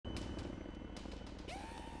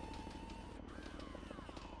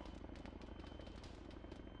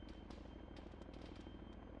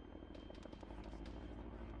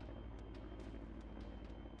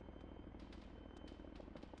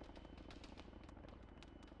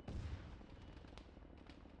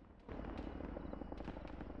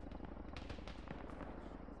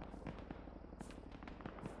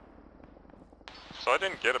So I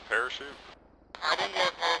didn't get a parachute? I didn't get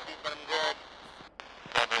a parachute, but I'm good.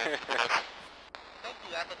 Thank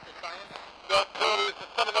you, I put the silence. That is the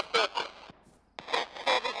son of a bitch!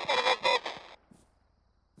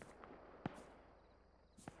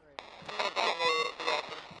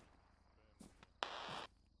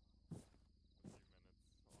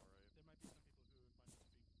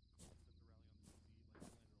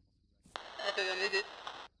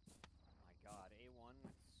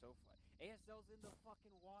 ASL's in the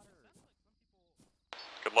fucking water.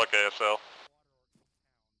 Good luck, ASL.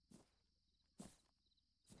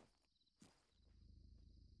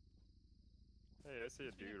 Hey, I see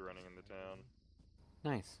a dude running in the town.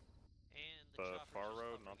 Nice. The far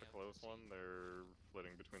road, not the close one. They're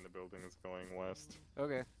flitting between the buildings going west.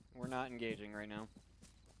 Okay, we're not engaging right now.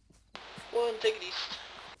 Well, take it east.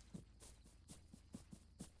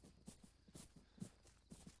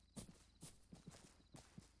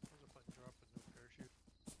 There's a button drop but no parachute.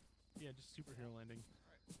 Yeah, just superhero landing.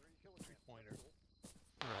 Alright, 3-pointer.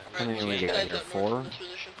 Alright. How many we get here? 4?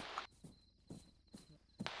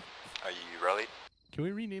 Are you rallied? Can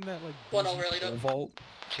we rename that like One already pole done. vault?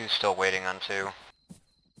 2 still waiting on 2.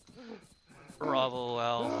 Bravo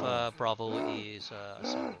Alpha, Bravo is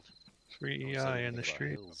assembled. 3EI in the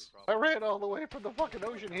streets. I ran all the way from the fucking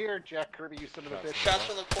ocean here, Jack Kirby, you son of a bitch. Shots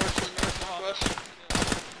from the ports to the north northwest.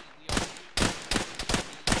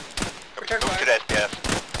 Return Move to fire. the SPF.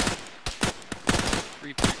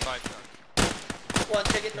 335 shots. One,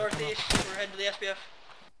 take it northeast. We're heading to the SBF.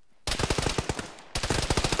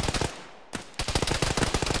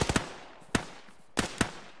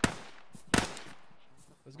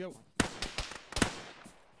 Let's go.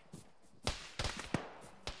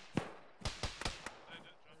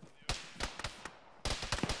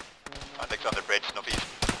 Contacts on the bridge, northeast.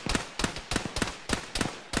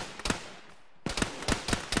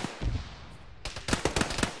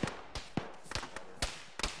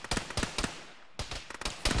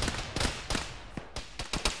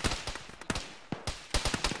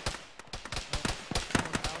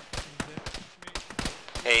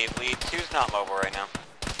 Hey, lead 2's not mobile right now.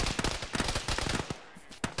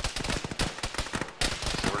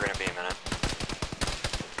 So we're gonna be a minute.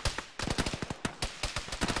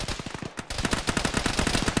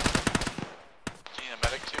 Do you need a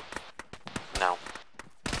medic too? No.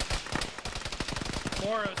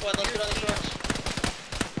 More. One, let's get on these roads.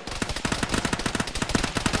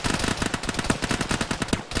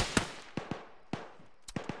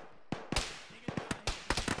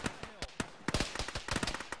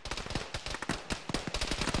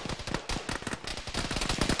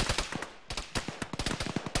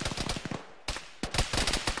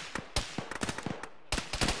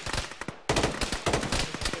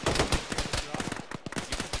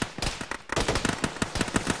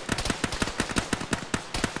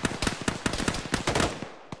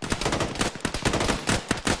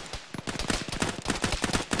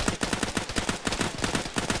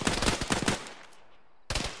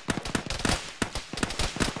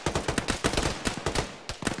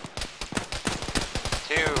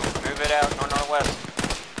 Move it out northwest.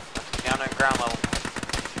 Down to ground level.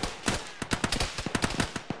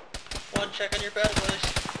 One, check on your battle list.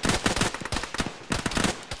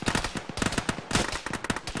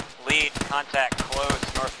 Lead, contact,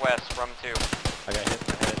 close, northwest from 2. I got hit in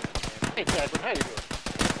the head. Hey, Chadwin, how you doing?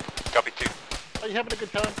 Copy 2. Are you having a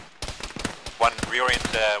good time? 1,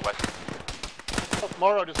 reorient west. Oh,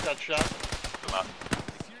 Morrow just got shot. Come up.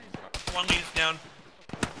 One lead's down.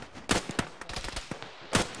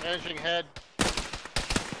 Managing head.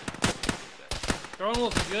 Throwing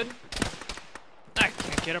wolf is good. I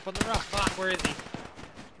can't get up on the rock. Fuck, where is he?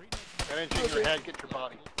 Managing your head, get your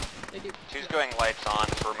body. Thank you. 2's going lights on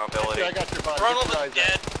for mobility. Yeah, I got your body, Ronald get your is eyes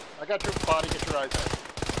dead. out. I got your body, get your eyes out.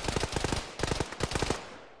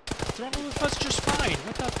 Throttle with us just fine.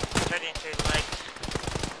 What the? Turning to the light.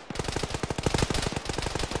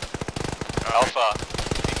 Alpha,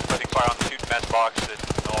 he's putting fire on the 2 defense box at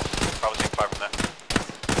north. Probably taking fire from that.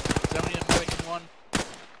 70 and medic in 1.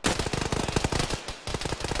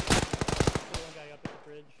 One guy up at the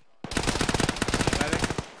bridge. Medic.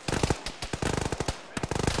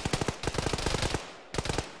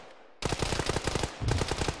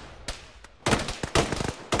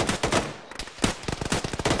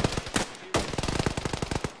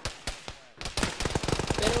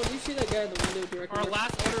 Daniel, do you see that guy in the window direct Our north?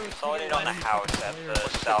 last order was Consolidate on the house at the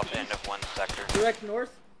south end of 1 sector. Direct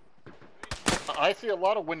north? I see a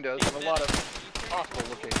lot of windows and a lot of hostile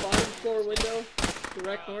looking. Bottom floor window?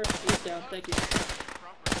 Direct north? East down, thank you. I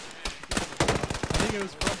think it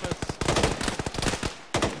was Grumpus.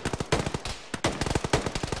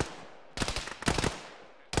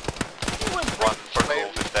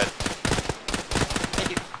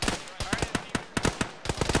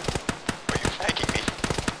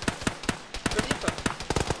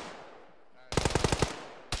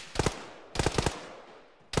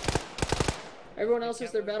 Everyone else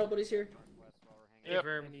has their battle buddies here. Yep.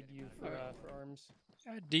 I need you for arms.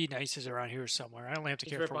 D Nice is around here somewhere. I only have to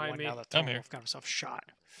He's care right for behind one me. now that I'm Tom here. Wolf got himself shot.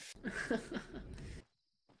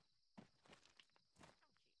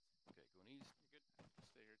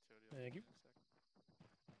 Thank you.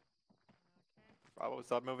 Bravo,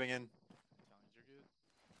 start moving in.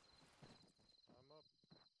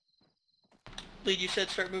 Lead, you said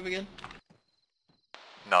start moving in?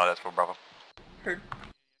 No, that's for Bravo. Heard.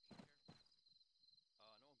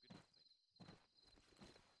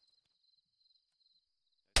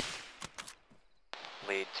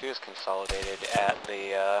 Lead 2 is consolidated at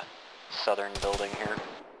the southern building here.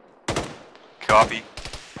 Copy.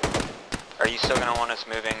 Are you still going to want us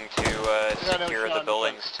moving to Yeah, no, secure the Sean,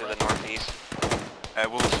 buildings that's to the right. northeast?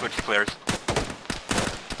 We'll switch clears.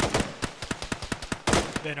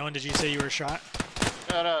 Then Owen, did you say you were shot?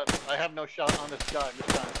 No, I have no shot on this guy. I'm just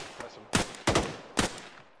trying to suppress him.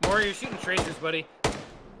 Maury, you're shooting tracers, buddy.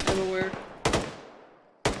 I'm aware.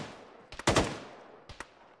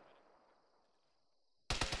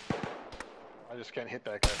 I just can't hit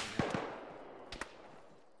that guy from here.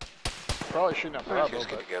 Probably shooting at Alright. Bravo,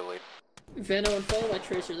 Good but to go, Lead. Vano and follow my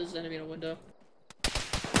tracer. There's an enemy in a window.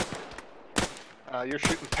 you're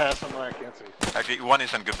shooting past someone I can't see. Actually, one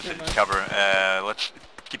is in good position to cover. Let's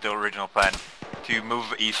keep the original plan. To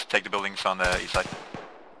move east, take the buildings on the east side.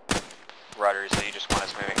 Roger, so you just want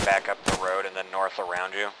us moving back up the road and then north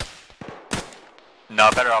around you? No,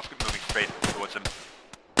 better off moving straight towards him.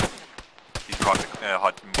 He's rocked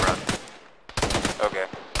hot to move around. Okay.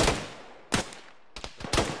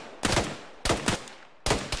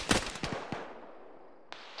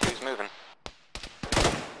 Two's moving.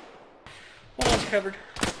 One else covered.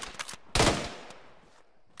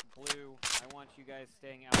 Blue, I want you guys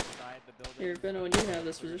staying outside the building. Here, Vano, and you have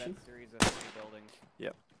this for that position. series of 3 buildings.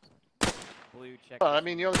 Yep. Blue, check. Well, I this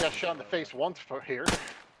mean, one. you only got shot in the face once for here.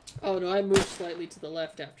 Oh no, I moved slightly to the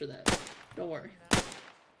left after that. Don't worry.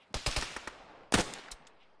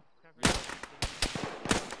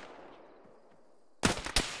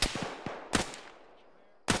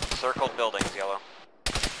 Circled buildings, yellow.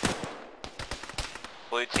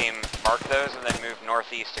 Blue team, mark those and then move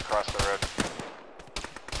northeast across the road.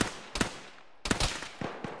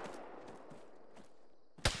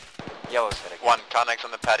 Yellow's hitting. One, Connex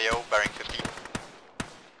on the patio, bearing 50.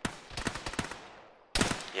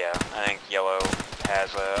 Yeah, I think yellow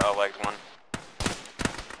has a legged one.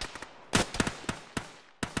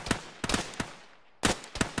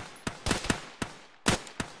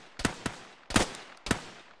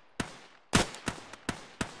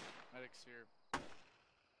 Medic's here.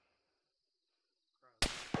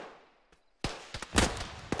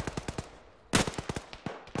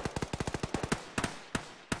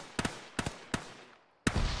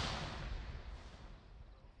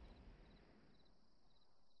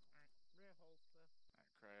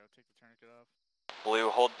 Cryo, take the tourniquet off. Blue,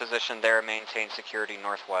 hold position there, maintain security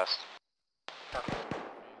northwest. Alright,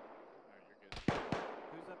 you're good.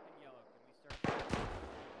 Who's up in yellow? Can we start?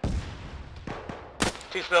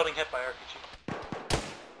 Two's building hit by RPG.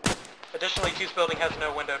 Additionally, Two's building has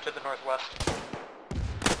no window to the northwest.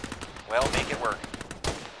 Well, make it work.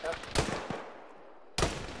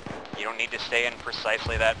 You don't need to stay in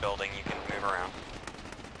precisely that building, you can move around.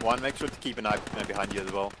 One, make sure to keep an eye behind you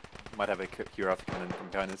as well. Might have a Kurov coming in from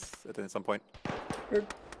behind us at some point. Heard.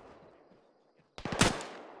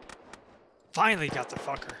 Finally got the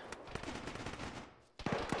fucker.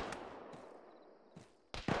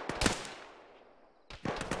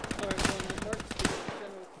 Alright, well, I marked the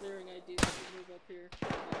general clearing ID to move up here.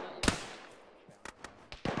 Not yet.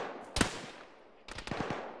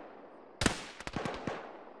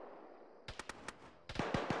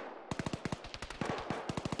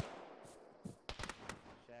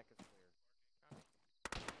 Shack is clear.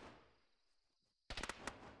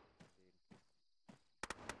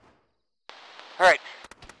 Alright,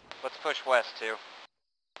 let's push west too.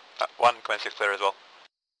 One, Quincy clear as well.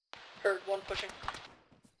 Heard, one pushing.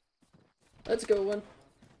 Let's go, one.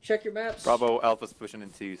 Check your maps. Bravo, Alpha's pushing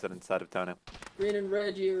into southern side of town now. Green and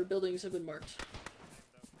red, your buildings have been marked.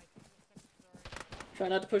 Try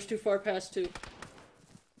not to push too far past 2.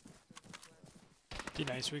 D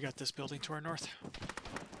Nice, we got this building to our north.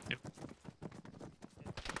 Yep.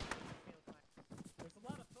 There's a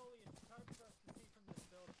lot of foliage. It's hard for us to see from this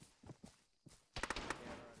building.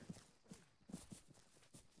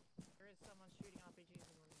 There is someone shooting RPGs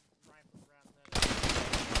and rifles around the...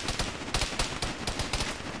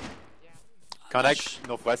 Yeah. Connex,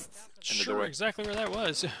 northwest, in the Sure, doorway. exactly where that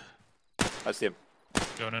was. I see him.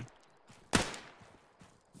 Going in.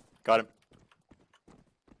 Got him.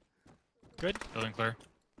 Good. Building clear.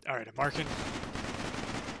 Alright, I'm marking.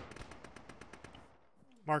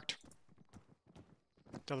 Marked.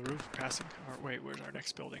 Down the roof, passing. Or wait, where's our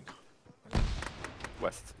next building?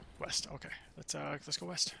 West. West. Okay. Let's go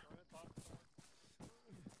west.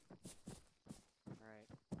 Alright.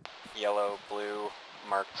 Yellow, blue,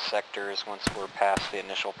 marked sectors. Once we're past the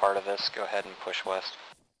initial part of this, go ahead and push west.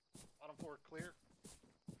 Bottom floor clear.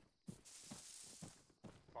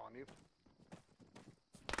 On you.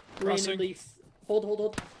 Green in Crossing. the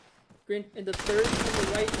hold. Green in the third from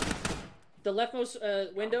the right. The leftmost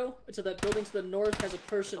window to the building to the north has a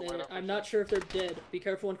person in it. I'm not sure if they're dead. Be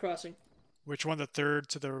careful when crossing. Which one? The third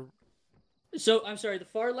to the... So, I'm sorry, the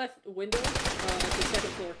far left window, the second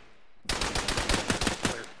floor.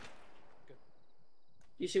 Clear.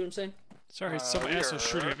 You see what I'm saying? Sorry, some ass was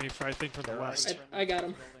shooting at me, I think, from the west. I got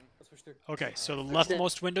him. Okay, so the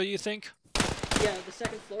leftmost window, you think? Yeah, the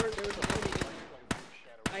second floor, there was an enemy in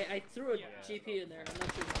there. I threw a GP in there. I'm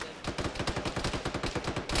not sure if it's dead.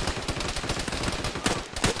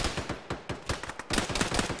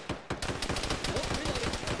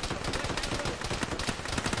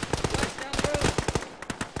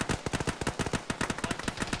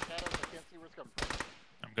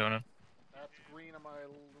 I'm going in. That's green on my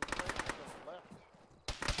left.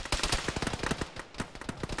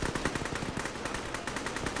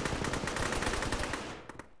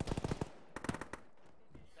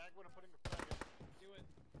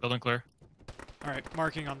 Building clear. Alright,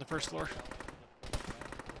 marking on the first floor.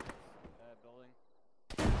 Building.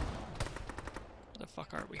 Where the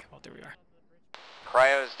fuck are we? Oh, there we are.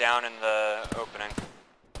 Cryo's down in the opening.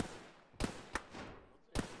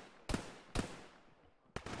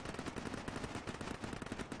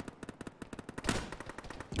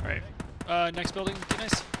 Alright, next building, be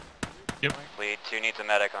nice. Yep. Lead 2 needs a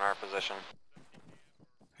medic on our position.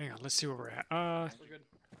 Hang on, let's see where we're at. We're good.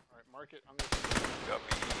 Alright, mark it. I'm gonna...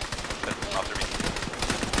 After me.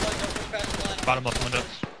 Bottom left window.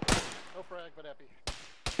 No frag, but epi.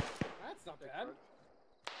 That's not bad.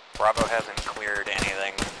 Bravo hasn't cleared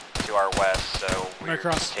anything to our west, so we're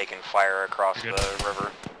taking fire across the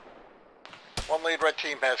river. One lead red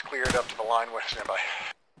team has cleared up to the line with standby.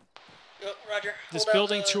 Yep, roger. This Hold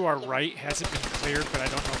building out, to our right hasn't been cleared, but I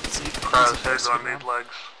don't know if it's easy. Heads on need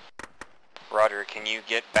legs. Roger, can you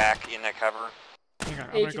get back into cover? Hang on,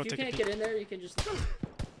 I'm H, gonna go if you take a can't peek. get in there, you can just...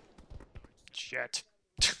 Shit.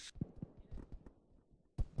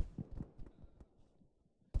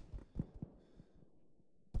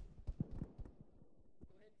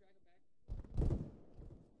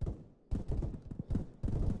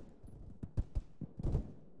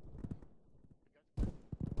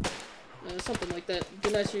 Something like that.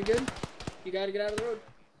 Good night, you good? You gotta get out of the road.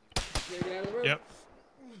 You gotta get out of the road. Yep.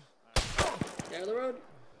 Get out of the road.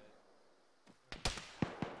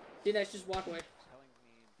 D-Nice, just walk away.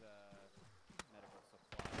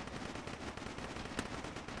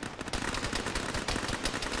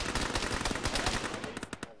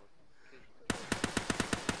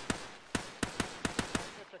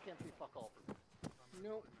 I can't see fuck all.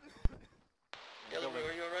 Nope. Yellow,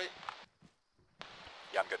 are you alright?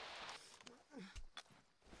 Yeah, I'm good.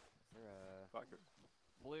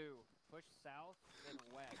 Blue, push south, then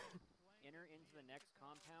west. Enter into the next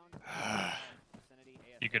compound. Vicinity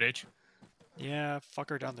AS. You good, H? Yeah,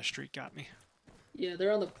 fucker down the street got me. Yeah,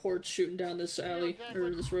 they're on the porch shooting down this alley,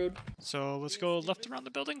 or this road. So let's go left around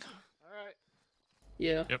the building. Alright.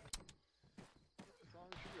 Yeah. Yep.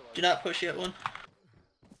 Do not push yet, one.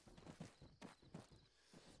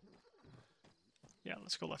 Yeah,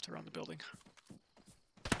 let's go left around the building.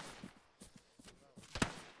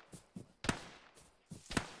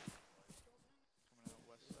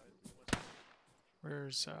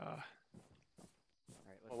 Where's Alright,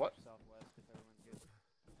 let's what? push southwest if everyone's good.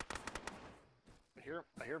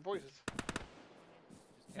 I hear voices.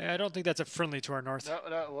 I don't think that's a friendly to our north. No,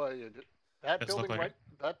 well, that Doesn't building look like right,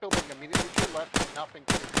 that building immediately to your left has not been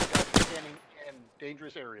cleared. You guys are standing in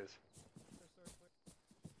dangerous areas.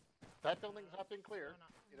 That building has not been cleared.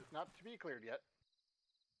 It is not to be cleared yet.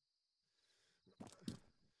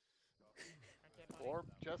 Or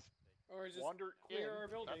just wander in. our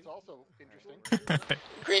building. That's also interesting.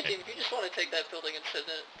 Green team, if you just want to take that building and sit in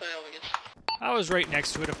it, by all means. I was right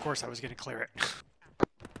next to it, of course I was going to clear it. We're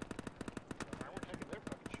taking their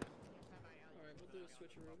fucking shit. Alright, we'll do a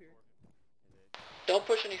switcheroo here. Don't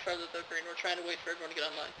push any further though, Green. We're trying to wait for everyone to get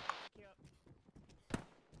online.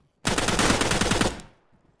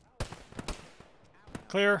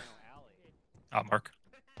 Clear. Mark.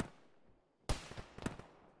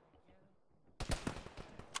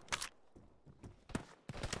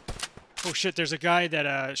 Oh shit, there's a guy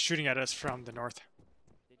that shooting at us from the north.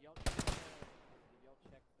 Did y'all check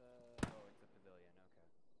the... Oh, it's a pavilion,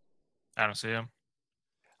 okay. I don't see him.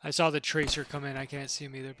 I saw the tracer come in. I can't see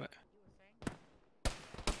him either, but.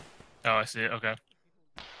 Oh, I see it. Okay.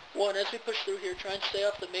 One, as we push through here, try and stay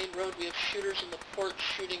off the main road. We have shooters in the port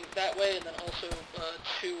shooting that way, and then also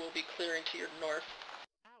 2 will be clearing to your north.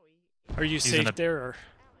 Are you safe there, or?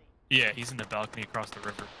 Yeah, he's in the balcony across the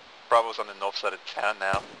river. Bravo's on the north side of town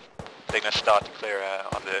now. They're gonna start to clear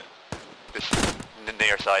on the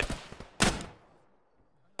near side.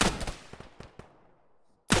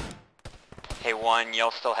 Hey, 1,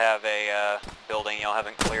 y'all still have a building y'all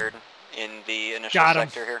haven't cleared in the initial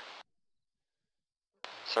sector here?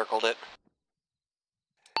 Circled it.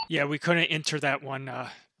 Yeah, we couldn't enter that one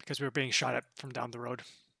because we were being shot at from down the road.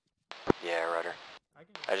 Yeah, rudder.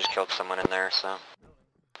 I just killed someone in there, so.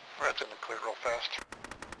 Red's gonna clear real fast.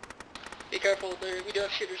 Be careful, there. We do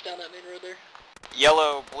have shooters down that main road there.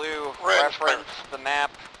 Yellow, blue, Red, reference the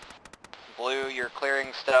map. Blue, you're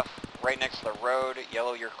clearing stuff right next to the road.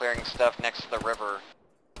 Yellow, you're clearing stuff next to the river.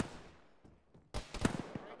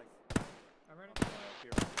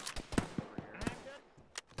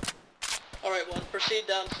 Alright, 1, proceed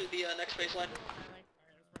down to the next baseline.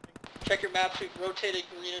 Check your maps, we've rotated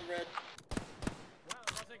green and red.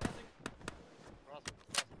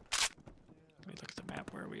 Let me look at the map.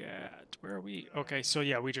 Where are we at? Where are we? Okay, so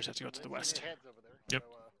yeah, we just have to go to the west. Yep.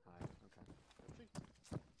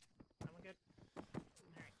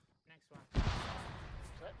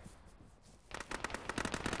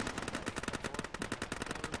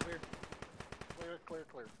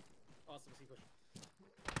 Clear. Awesome, see push.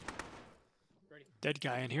 Ready. Dead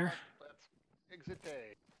guy in here. Let's exit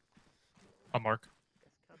A. A mark.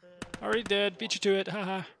 Already dead. Beat you to it.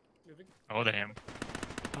 Haha. Oh, damn.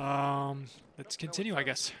 Let's continue, I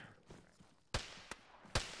guess.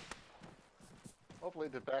 Hopefully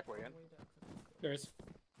the back way in. There is.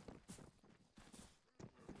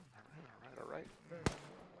 Alright.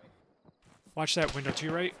 Watch that window to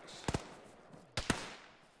your right.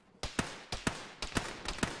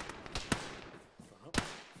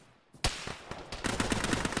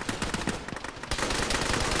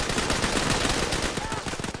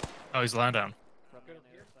 Oh, he's lying down.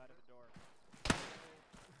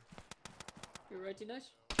 You're right,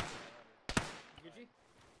 D-Nice?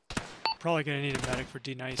 Probably gonna need a medic for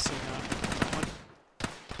D-Nice and one.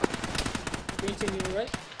 Green team, you right?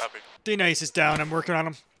 Copy. D-Nice is down. I'm working on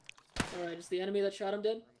him. Alright, is the enemy that shot him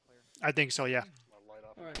dead? I think so, yeah.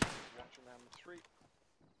 Alright. Watching them the street.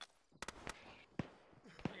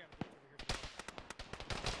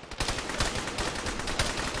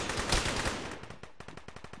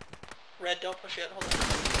 Red, don't push yet. Hold on.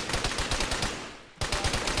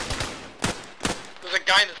 There's a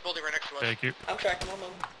guy in this building right next to us. Thank you. I'm tracking one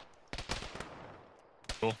moment.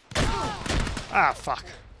 Cool. Ah, fuck.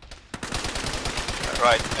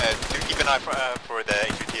 Right, do keep an eye for the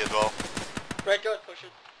HUT as well. Red, go ahead, push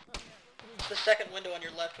it. It's the second window on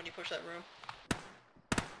your left when you push that room.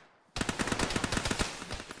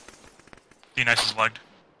 D-Nice is legged.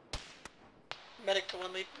 Medic to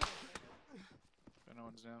 1 lead. No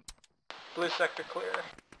one's down. Blue sector clear.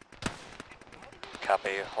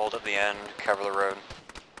 Copy. Hold at the end. Cover the road.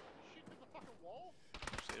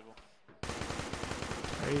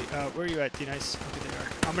 Hey, where are you at, D-Nice? Okay, there you are.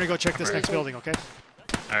 I'm gonna go check this next building, okay?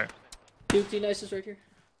 Alright. Duke, D-Nice is right here.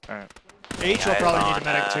 Alright. H will probably need a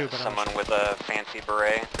medic too, but someone with a fancy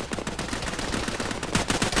beret.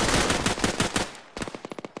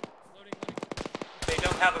 They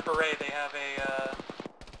don't have a beret, they have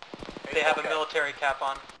a military cap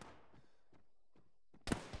on.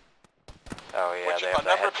 Oh yeah, Which they have a the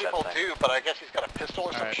number of headset people thing. do, but I guess he's got a pistol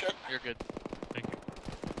or some Alright, shit. you're good. Thank you.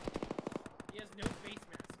 He has no face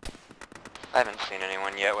mask. I haven't seen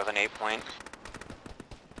anyone yet with an 8-point.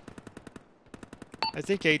 I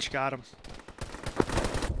think H got him.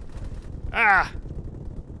 Ah!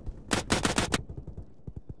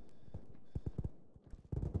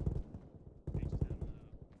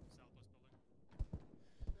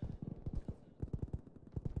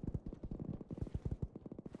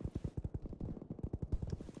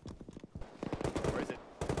 Where is it?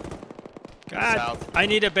 God, South. I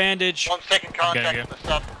need a bandage. One's taking contact you. with the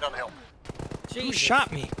south down the hill. Who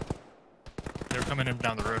shot me? They're coming in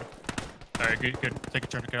down the road. Alright, good. Take a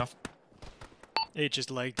turn to get off. H is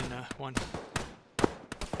legged in one.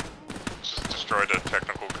 Just destroyed a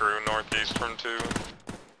technical crew northeast from 2.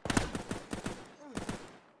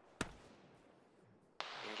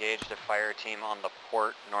 Engaged a fire team on the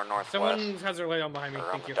port northwest. Someone has their light on behind me.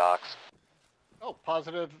 Around Thank the you. docks. Oh,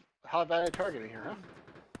 positive high value targeting here, huh?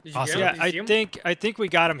 Did you Awesome. get him? Yeah, Did you see him? I think we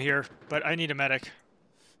got him here, but I need a medic.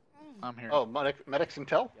 I'm here. Oh, medics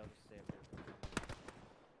intel?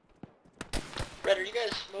 Red, are you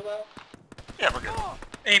guys mobile? Yeah, we're good.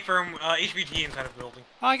 A firm, HVT inside of the building.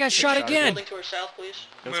 Oh, I got shot again! Building to our south, please.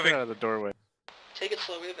 Let's get out of the doorway. Take it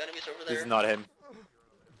slow, we have enemies over there. This is not him.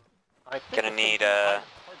 Gonna need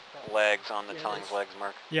legs on the Telling's legs,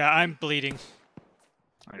 Mark. Yeah, I'm bleeding.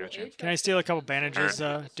 I got you. Can I steal a couple bandages,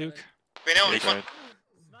 Duke? We know he's Right.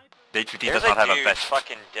 The HVT There's does not have a dude vest.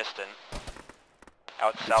 fucking distant.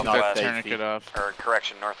 Out not southwest. Tourniquet off. Or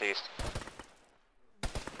correction, northeast.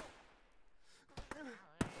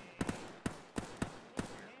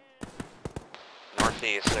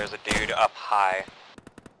 Northeast, there's a dude up high.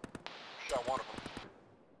 Shot one of them.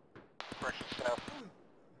 Correction south.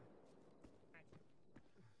 That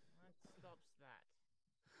stops that.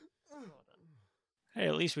 Hold on. Hey,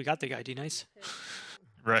 at least we got the guy, D-Nice.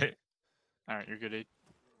 Right. Alright, you're good, 8.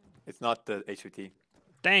 It's not the HVT.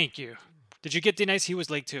 Thank you. Did you get D-Nice? He was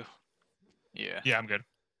late too. Yeah. Yeah, I'm good.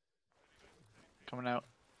 Coming out.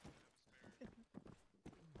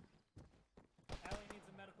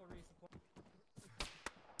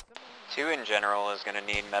 Two in general is gonna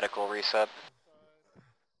need medical reset.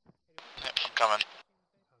 Yep, I'm coming.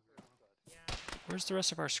 Where's the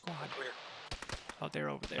rest of our squad? Oh, they're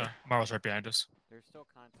over there. Marvel's right behind us. There's still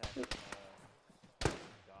contact in the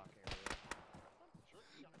dock area.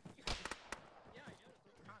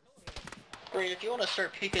 Green, if you want to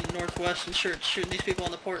start peeking northwest and shooting these people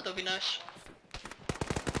on the port, that'd be nice.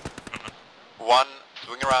 1,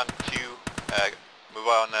 swing around. 2, move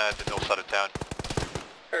on the north side of town.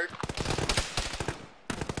 Heard.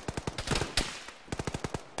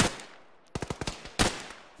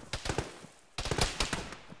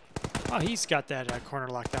 Oh, he's got that corner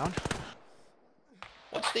locked down.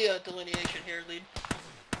 What's the delineation here, lead?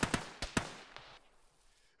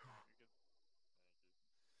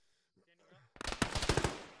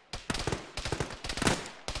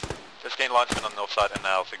 Just gain launchman on the north side and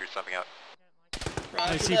I'll figure something out.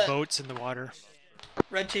 Roger I see that. boats in the water.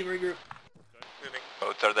 Red team regroup. Moving.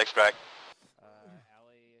 Boats are the extract.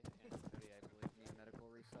 Allie and Cody, I believe, need medical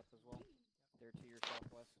reset as well. They're to your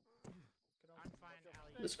southwest. I'm fine,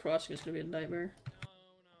 Allie. This crossing is gonna be a nightmare.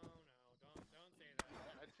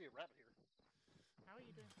 I'd see a rabbit here. How are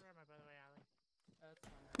you doing for Arma, by the way, Allie?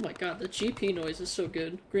 Oh my god, the GP noise is so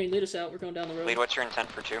good. Green, lead us out. We're going down the road. Lead, what's your intent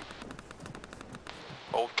for 2?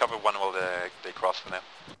 Hold cover 1 while they cross for now.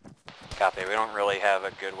 Copy, we don't really have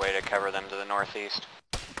a good way to cover them to the northeast.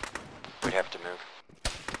 We'd have to move.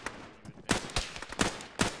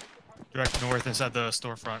 Direct north inside the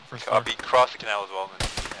storefront. First floor. Copy, cross the canal as well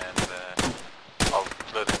and I'll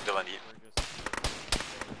split and delineate.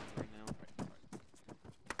 Right now.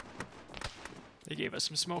 They gave us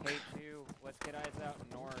some smoke. K2, let's get eyes out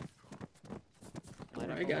north.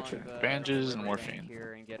 Alright, I gotcha. Bandages and river bank morphine.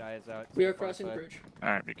 Here and get eyes out. We to are crossing the far bridge.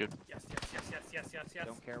 Alright, be good. Yes.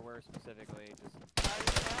 Don't care where specifically, just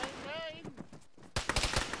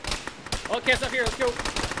Oh, cast up here. Let's go.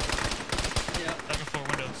 Yeah, Second floor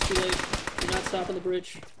windows. it's too late. You're not stopping the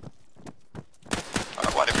bridge.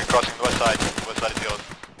 One if you're crossing the west side is yours.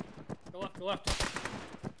 Go left. Go left.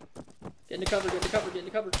 Get into cover. Get into cover. Get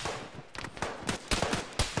into cover.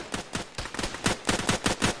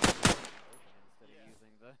 instead of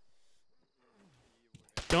using the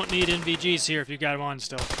Don't need NVGs here if you got one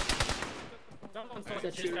still.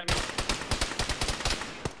 That shooter.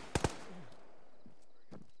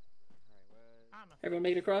 Everyone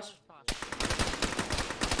make it across?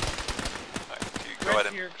 Go ahead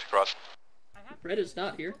and push across. Red is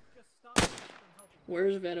not here.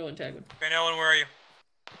 Where's Vano and Tagman? Okay, Ellen, where are you?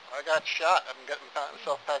 I got shot. I'm getting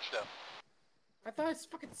myself patched up. I thought it's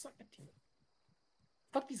fucking sucking.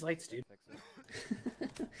 Fuck these lights, dude.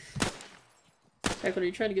 Tagman, are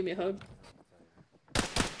you trying to give me a hug?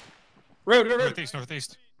 Road. Northeast,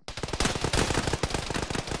 northeast.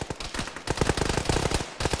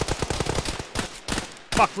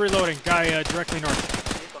 Fuck, reloading. Guy directly north.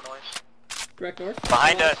 Direct north?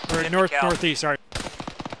 Behind us. Or hit north, the cow. northeast, sorry.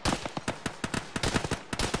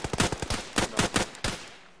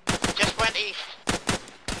 Just went east.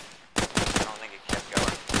 I don't think it kept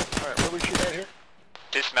going. Alright, where we shoot at here?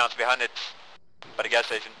 Dismounts behind it by the gas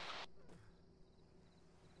station.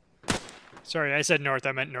 Sorry, I said north,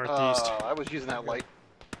 I meant northeast. I was using that light.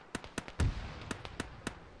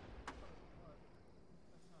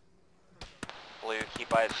 Blue,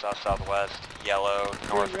 keep eyes south-southwest. Yellow,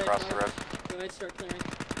 north Red, across the mark. road. Go ahead, start clearing.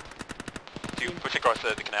 2, push across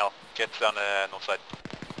the canal. Get down the north side.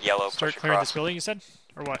 Yellow, Start push clearing across. this building, you said?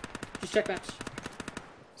 Or what? Just check maps.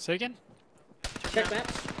 Say again? Check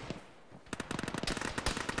maps.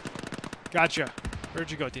 Gotcha. Where'd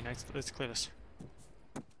you go, D-Nice? Let's clear this.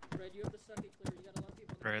 Red, you have the sucky clear. You got a lot of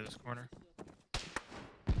people. Right in this corner.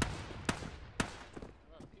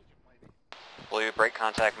 Blue, break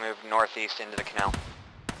contact, move northeast into the canal.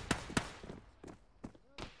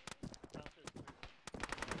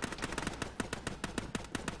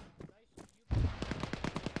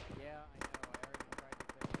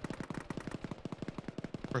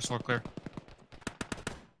 First floor clear.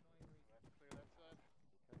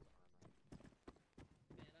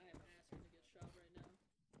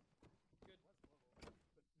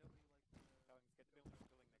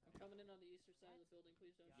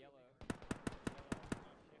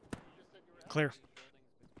 Clear.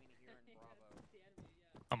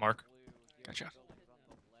 A mark. Gotcha.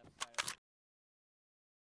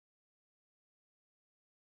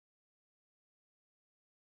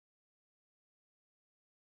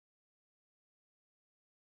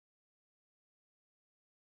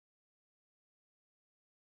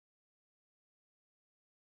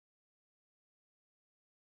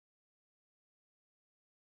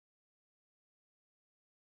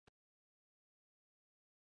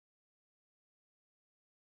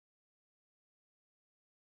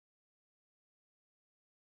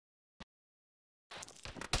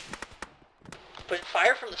 But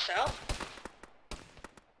fire from the south?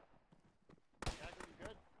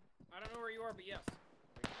 I don't know where you are, but yes.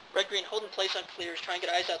 Red green, hold in place on clears. Try and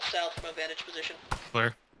get eyes out south from a vantage position.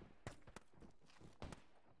 Clear.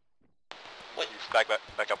 What? Back up.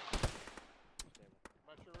 I'm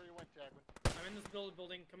not sure where you went, Jagman. I'm in this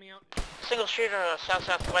building, coming out. Single shooter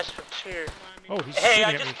south-southwest from 2. Oh, he's Hey, shooting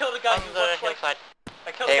I at just me. killed a guy who looks like...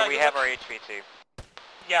 I killed a Hey, guy we who have looks... our HVT.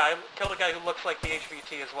 Yeah, I killed a guy who looks like the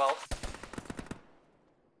HVT as well.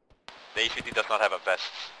 The HVT does not have a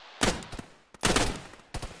vest.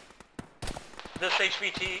 This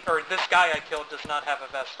HVT, or this guy I killed does not have a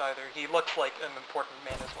vest either. He looks like an important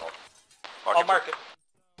man as well. I'll mark it.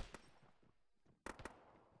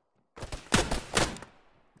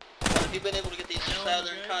 Have you been able to get these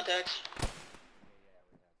southern contacts?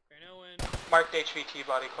 Marked HVT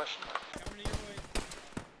body, question mark.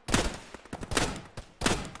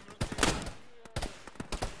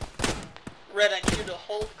 Red, I need you to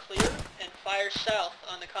hold clear and fire south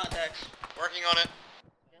on the contacts. Working on it.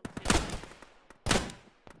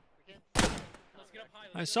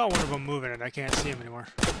 I saw one of them moving and I can't see him anymore.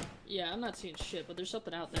 Yeah, I'm not seeing shit, but there's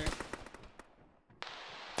something out there.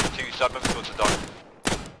 2 submarines towards the dock.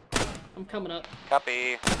 I'm coming up.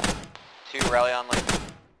 Copy. 2, rally on lane.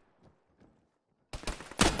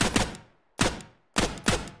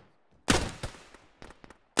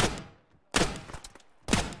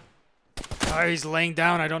 He's laying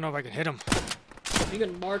down. I don't know if I can hit him. You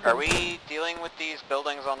can mark Are him. we dealing with these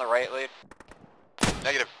buildings on the right, lead?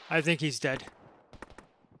 Negative. I think he's dead.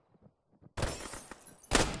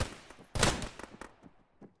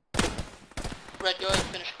 Red, go ahead and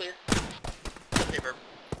finish clear. Paper.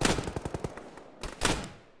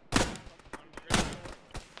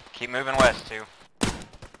 Keep moving west, 2.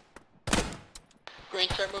 Green,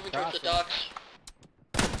 start moving towards the docks.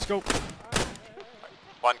 Let's go.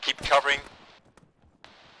 1, keep covering.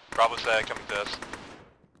 Bravo's coming to us.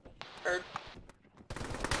 Heard.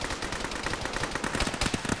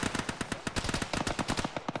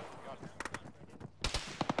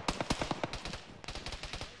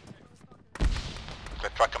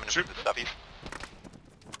 Got truck coming in from the southeast.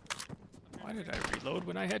 Why did I reload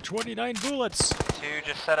when I had 29 bullets? 2,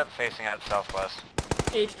 just set up facing out southwest.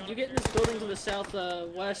 H, can you get in this building to the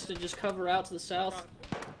southwest and just cover out to the south?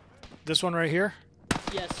 This one right here?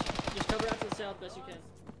 Yes. Just cover out to the south best you can.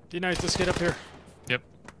 D-Nice, let's get up here. Yep.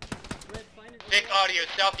 Red, find it. Take audio,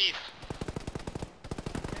 southeast.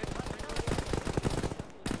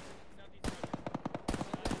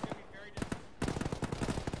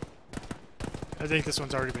 I think this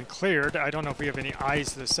one's already been cleared. I don't know if we have any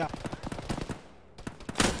eyes to the south.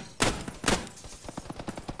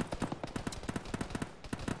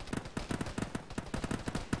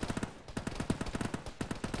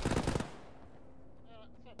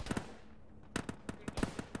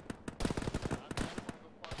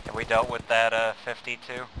 Have we dealt with that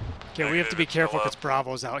 52? Okay, we have to be careful because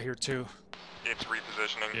Bravo's out here too. It's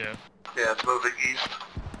repositioning. Yeah. Yeah, it's moving east.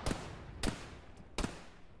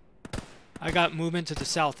 I got movement to the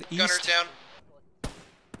southeast. Gunners down.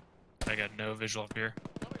 I got no visual up here.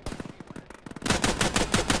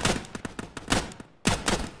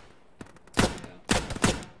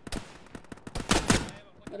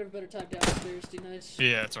 Might have a better time downstairs, D-Nice.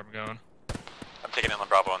 Yeah, that's where I'm going. I'm taking in on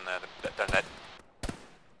Bravo on the net.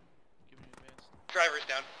 Driver's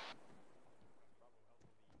down.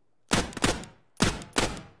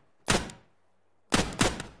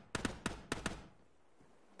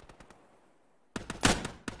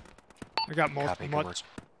 I got Copy, good work.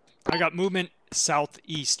 I got movement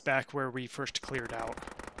southeast back where we first cleared out.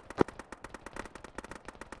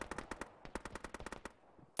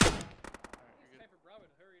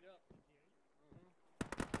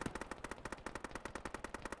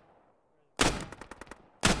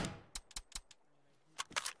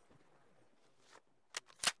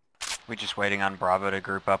 We just waiting on Bravo to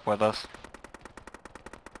group up with us.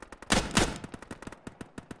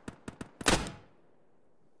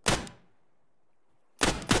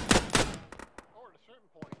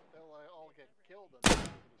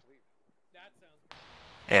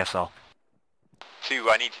 ASL. 2,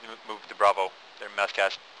 I need to move to Bravo. They're mass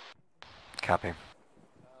cast. Copy. That's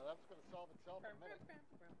going to solve itself in a minute.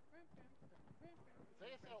 Is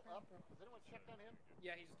ASL up? Has anyone checked on him?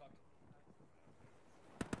 Yeah, he's talking.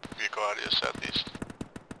 Vehicle audio southeast.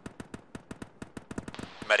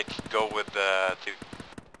 Medic, go with 2.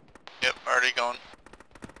 Yep, already going.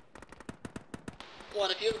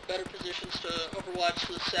 1, if you have better positions to overwatch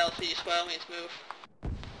to the southeast, by all means move.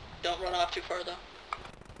 Don't run off too far though.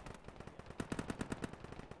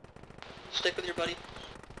 Stick with your buddy.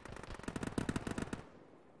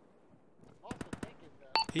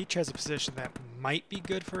 Each has a position that might be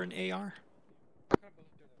good for an AR. They don't have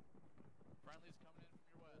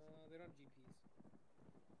GPs.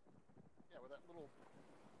 Yeah, where that little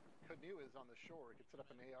canoe is on the shore, we could set up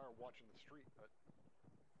an AR watching the street, but...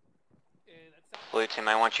 Blue team,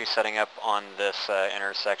 I want you setting up on this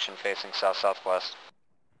intersection facing south-southwest.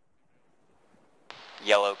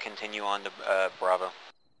 Yellow, continue on to Bravo.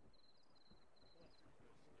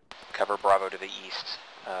 Cover Bravo to the east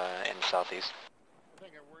and southeast. The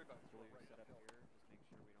thing I worry about is right Set up here, just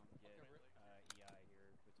make sure we don't get EI here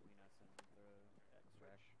between us and the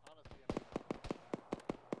X-Rash. Honestly,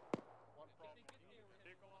 one problem.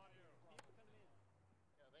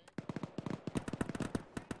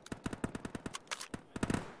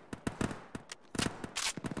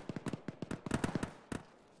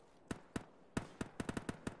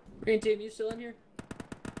 Green team, you still in here?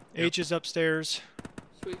 H is upstairs.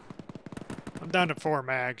 Sweet. I'm down to 4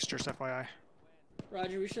 mags, just FYI.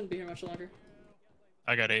 Roger, we shouldn't be here much longer.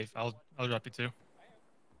 I got 8. I'll drop you 2.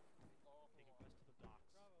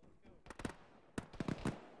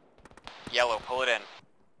 Yellow, pull it in.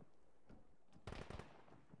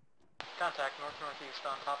 Contact north-northeast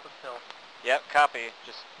on top of the hill. Yep, copy.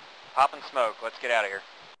 Just pop and smoke. Let's get out of here.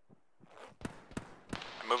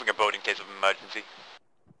 I'm moving a boat in case of emergency.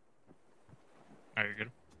 Alright, you're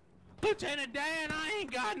good. Lieutenant Dan, I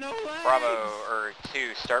ain't got no legs! Bravo, or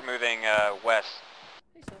 2, start moving west.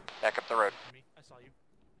 Hey, Sam. Back up the road. I saw you.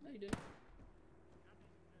 No, you didn't.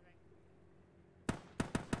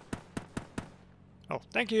 Oh,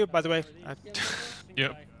 thank you, by the way. Yep.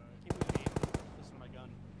 Listen to my gun.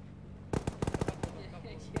 I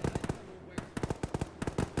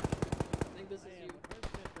think this is you.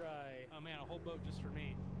 Dry. Oh man, a whole boat just for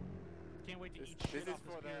me. Can't wait to eat shit off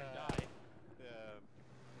this beer and die.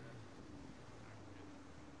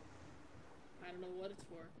 I don't know what it's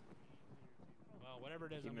for. Well, whatever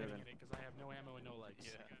it is, I'm getting it because I have no ammo and no legs.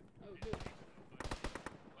 Yeah. Oh, good.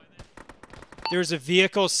 There's a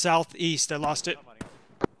vehicle southeast. I lost it.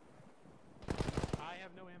 I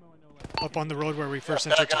have no ammo and no legs. Up on the road where we first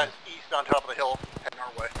That entered. guy's east on top of the hill, heading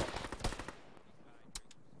our way.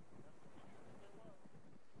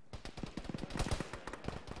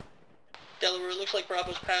 Delaware, it looks like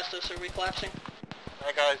Bravo's past us. Are we collapsing?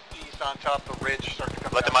 That guy's east on top of the ridge, starting to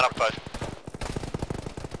come Let down. them mount up, bud.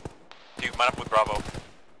 2, mount up with Bravo.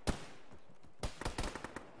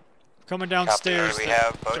 Coming Copy. downstairs. We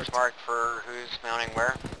have boats marked for who's mounting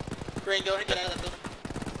where. Green, go ahead and get out of that building.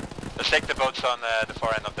 Let's take the boats on the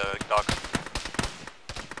far end of the docks.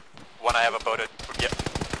 1, I have a boat at... Yep.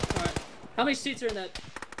 Alright. How many seats are in that?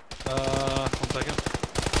 1 second.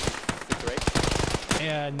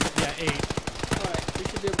 And, yeah, 8. Alright, we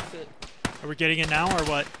should be able to fit. Are we getting it now or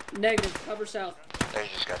what? Negative, cover south. They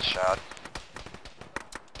just got shot.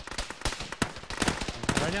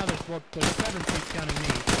 Right now there's 7 seats counting me.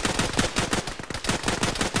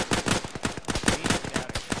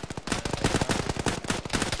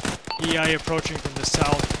 EI approaching from the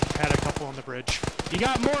south. Had a couple on the bridge. You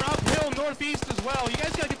got more uphill northeast as well. You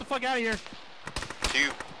guys gotta get the fuck out of here.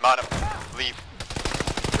 2, mount up. Leave.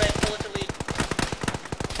 Red, pull it to lead.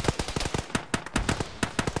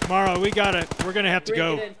 Tomorrow, we got it. We're gonna have to Green,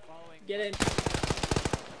 go. Get in. Get in.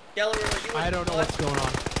 Delaware, are you I don't know what's going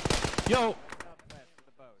on.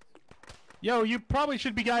 Yo, you probably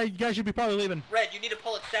should be you guys should be probably leaving. Red, you need to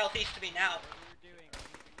pull it southeast to me now.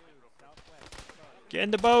 Get in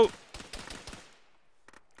the boat.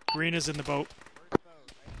 Green is in the boat.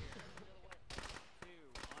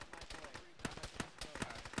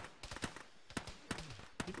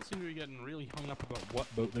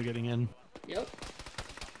 boat they're getting in. Yep.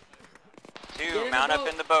 Two, mount up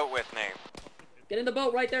in the boat with me. Get in the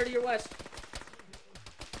boat right there to your west.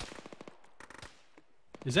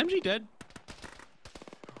 Is MG dead?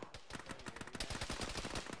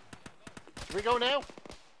 Should we go now?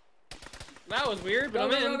 That was weird, but Go,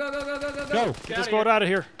 I'm go, in. go, go, go, go, go, Go! Get this boat out of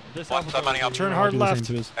here. This One, stop mounting up. Turn hard left.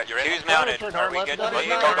 You ready? Two's mounted. Turn Are hard we left. good to One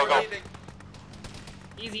leave? is Go, go, go.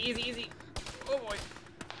 Easy, easy, easy. Oh boy.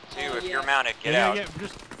 Two, if you're mounted, get yeah, out. yeah,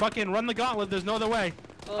 just fucking run the gauntlet. There's no other way.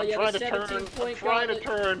 Oh I'm yeah, trying the to turn. 17-point I'm trying to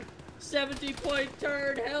gauntlet. turn. 17-point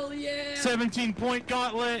turn, hell yeah! 17-point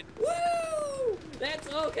gauntlet. Woo!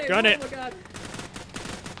 That's okay. Gun it. Oh my god.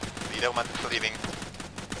 Leader one is leaving.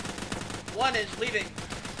 One is leaving.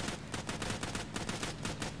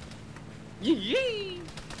 Yee!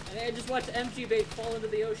 And I just watched MG bait fall into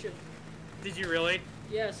the ocean. Did you really?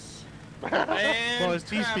 Yes. Well, his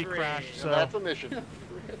T-speed crashed, so... That's a mission.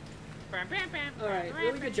 Alright,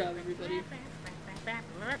 really good job, everybody.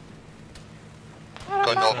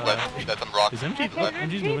 Go northwest, that's some rocks. Is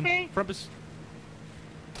MG's moving. Frumpus.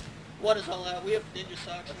 One is all out. We have ninja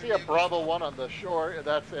socks. I see a Bravo 1 on the shore.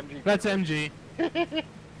 That's MG. That's MG.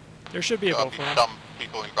 There should be a boat for him. Some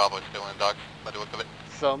people in Bravo still in the dock, by the look of it.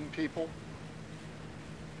 Some people.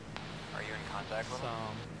 Are you in contact with them?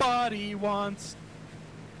 Somebody wants...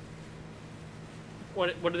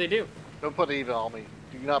 What do they do? Don't put Eva on me.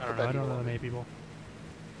 Do not I put don't know, that I don't Eva know on that me. many people.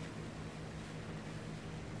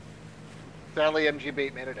 Sadly, MG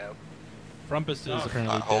bait made it out. Frumpus is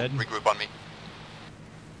apparently Hold, dead. regroup on me.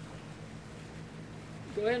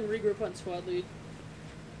 Go ahead and regroup on squad lead.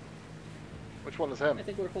 Which one is him? I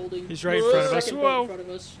think we're holding. He's right in front of us. Second boat Whoa! in front of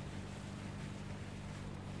us.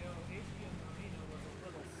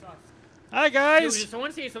 Hi Dude, guys! did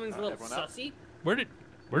someone say something's a little sussy? Where did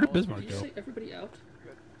Bismarck Did you go? say everybody out?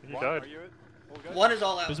 He died. One is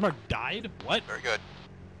all out. Bismarck died? What? Very good.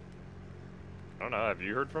 I don't know, have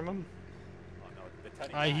you heard from him?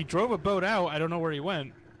 He drove a boat out. I don't know where he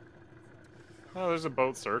went. Oh, there's a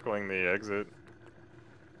boat circling the exit.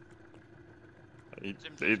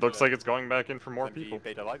 It looks like it's going back in for more people.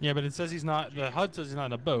 Yeah, but it says he's not. The HUD says he's not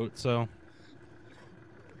in a boat, so.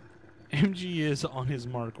 MG is on his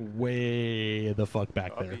mark way the fuck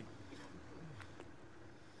back there.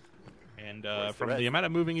 And from the amount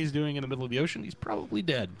of moving he's doing in the middle of the ocean, he's probably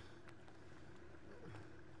dead.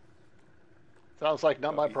 Sounds like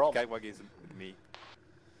not my problem. Me.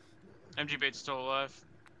 MG bait's still alive.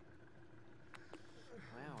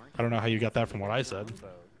 I don't know how you got that from what I said.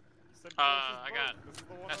 I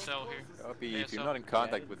got SL here. Copy, if you're not in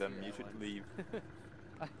contact with them, you should leave.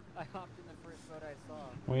 I hopped in the first boat I saw.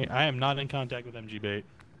 Wait, I am not in contact with MG bait.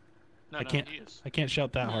 No, I can't. he is. I can't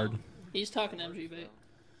shout that hard. He's talking to MG bait.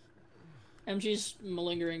 MG's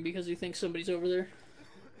malingering because he thinks somebody's over there.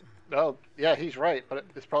 Oh, yeah, he's right, but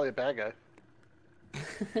it's probably a bad guy.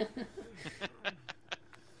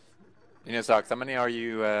 Socks, how many are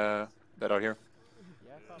you that are here?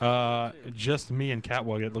 Just me and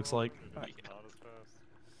Catwug, it looks like.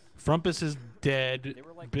 Frumpus is dead.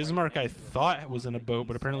 Bismarck, I thought, was in a boat,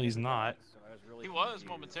 but apparently he's not. He was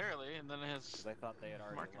momentarily, and then his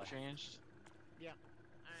marker changed. Yeah.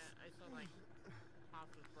 I saw like half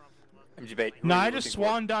his problem. MG bait. No, I just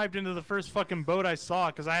swan dived into the first fucking boat I saw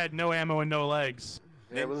because I had no ammo and no legs.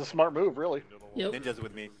 Yeah, it was a smart move, really. Yep. Ninja's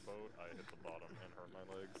with me. I hit the bottom and hurt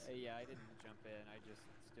my legs. Yeah, I didn't jump in. I just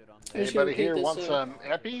stood on I'm just gonna Anybody here repeat want this, some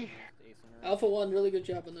epi? Alpha 1, really good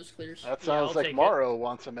job on those clears. That sounds I'll like take Morrow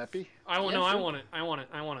wants some epi. I want Yeah, no, I sure. want it. I want it.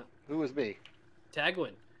 I want it. Who is me? Tagwin.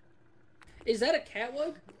 Is that a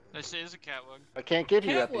catwug? This is a catwug. I can't give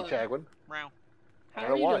you epi, Catwug. Tagwin. Round. How I are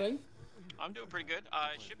don't you know why. doing? I'm doing pretty good.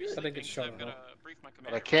 I should be think sleeping, it's so I'm showing gonna up. brief my But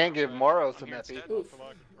commander. I can give Morrow some here epi. instead. Oof.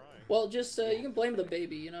 Well, just, you can blame the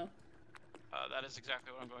baby, you know? That is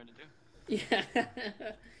exactly what I'm going to do. Yeah.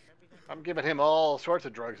 I'm giving him all sorts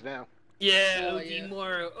of drugs now. Yeah, Oh, OD yeah.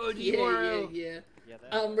 Morrow. OD yeah, Morrow. yeah.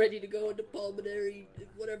 I'm ready to go into pulmonary,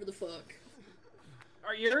 whatever the fuck.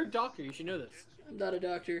 You're a doctor. You should know this. I'm not a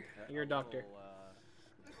doctor. You're a doctor.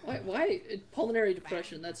 Why? Pulmonary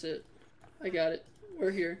depression, that's it. I got it.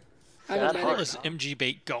 We're here. I'm a Sad medic. How is MG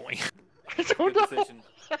bait going? I don't know. Decision.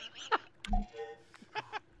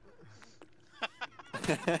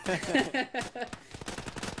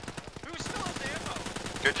 Who's still at the ammo?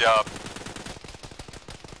 Good job.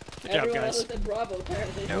 Good job, Everyone guys. other than Bravo,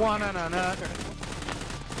 apparently. Wanna-na-na.